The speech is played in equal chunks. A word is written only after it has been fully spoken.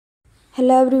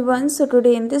Hello everyone, so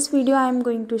today in this video I am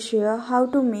going to share how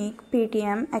to make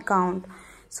Paytm account.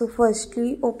 So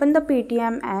firstly open the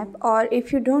Paytm app, or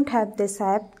if you don't have this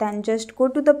app then just go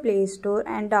to the Play Store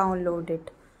and download it.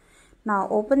 Now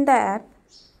open the app.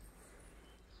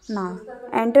 Now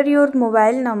enter your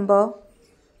mobile number.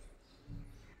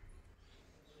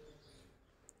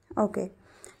 Okay.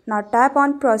 Now tap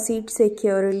on proceed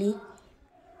securely.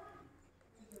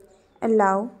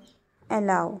 Allow.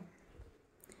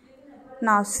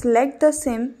 Now select the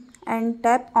SIM and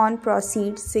tap on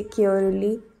proceed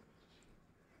securely.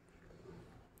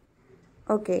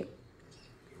 Okay.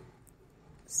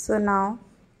 So now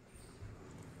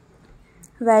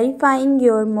verifying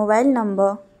your mobile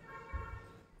number.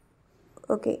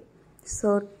 Okay.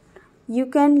 So you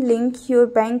can link your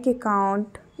bank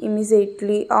account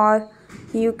immediately, or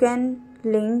you can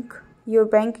link your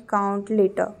bank account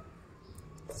later.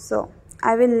 So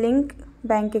I will link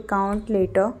bank account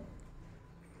later.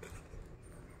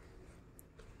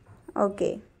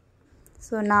 Okay,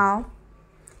 so now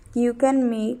you can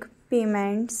make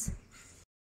payments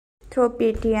through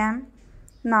Paytm.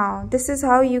 Now this is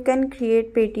how you can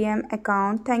create Paytm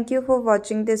account. Thank you for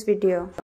watching this video.